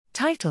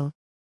Title: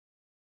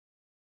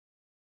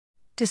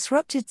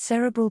 Disrupted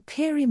cerebral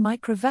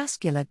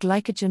peri-microvascular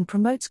glycogen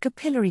promotes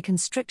capillary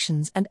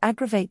constrictions and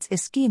aggravates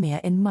ischemia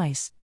in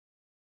mice.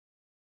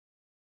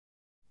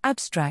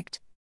 Abstract: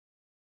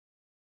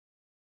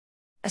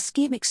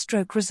 Ischemic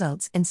stroke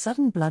results in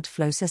sudden blood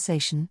flow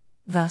cessation,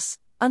 thus,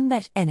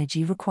 unmet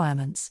energy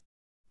requirements.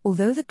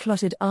 Although the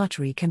clotted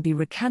artery can be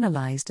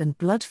recanalized and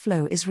blood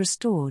flow is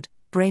restored,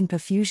 brain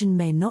perfusion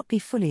may not be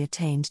fully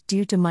attained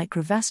due to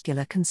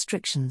microvascular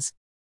constrictions.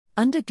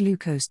 Under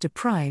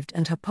glucose-deprived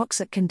and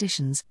hypoxic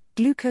conditions,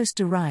 glucose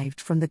derived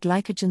from the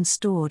glycogen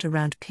stored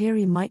around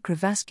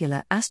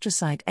peri-microvascular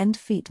astrocyte end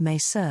feet may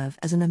serve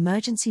as an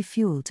emergency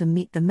fuel to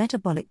meet the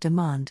metabolic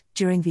demand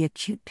during the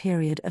acute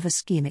period of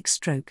ischemic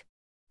stroke.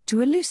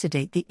 To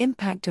elucidate the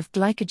impact of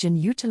glycogen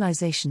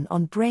utilization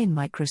on brain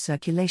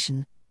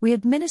microcirculation, we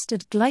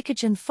administered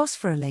glycogen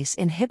phosphorylase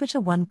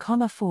inhibitor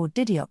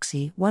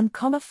 1,4-didioxy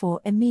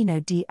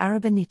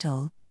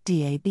 1,4-amino-D-arabinitol,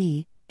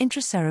 DAB,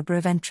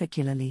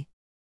 intracerebroventricularly.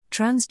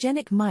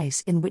 Transgenic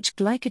mice in which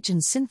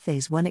glycogen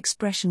synthase 1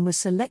 expression was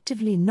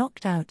selectively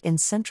knocked out in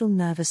central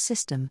nervous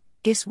system,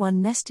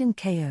 GIS1 nestin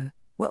KO,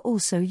 were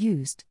also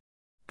used.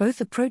 Both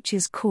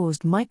approaches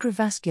caused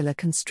microvascular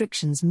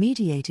constrictions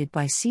mediated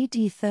by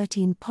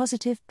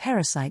CD13-positive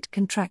pericyte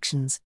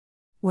contractions.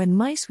 When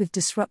mice with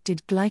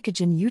disrupted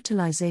glycogen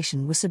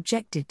utilization were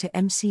subjected to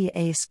MCA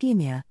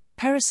ischemia,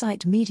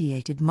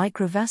 pericyte-mediated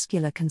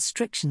microvascular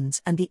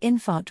constrictions and the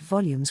infarct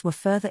volumes were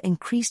further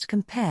increased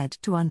compared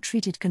to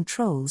untreated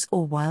controls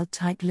or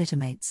wild-type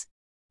littermates.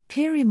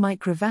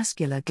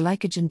 Peri-microvascular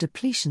glycogen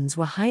depletions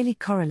were highly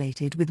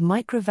correlated with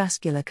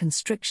microvascular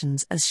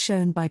constrictions as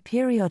shown by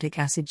periodic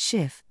acid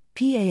Schiff,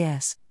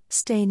 PAS,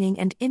 staining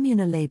and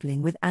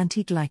immunolabeling with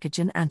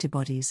anti-glycogen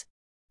antibodies.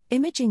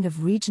 Imaging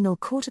of regional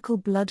cortical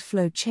blood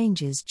flow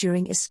changes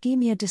during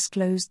ischemia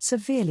disclosed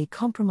severely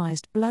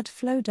compromised blood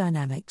flow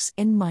dynamics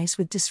in mice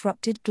with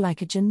disrupted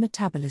glycogen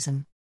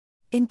metabolism.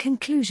 In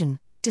conclusion,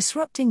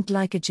 disrupting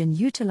glycogen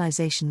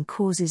utilization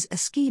causes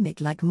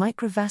ischemic-like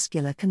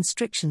microvascular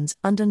constrictions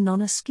under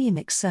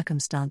non-ischemic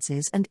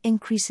circumstances and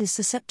increases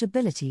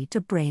susceptibility to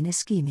brain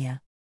ischemia.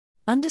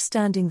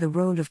 Understanding the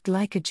role of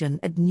glycogen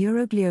at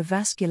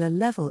neurogliovascular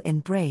level in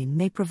brain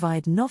may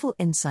provide novel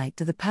insight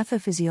to the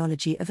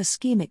pathophysiology of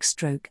ischemic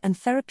stroke and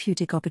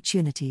therapeutic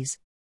opportunities.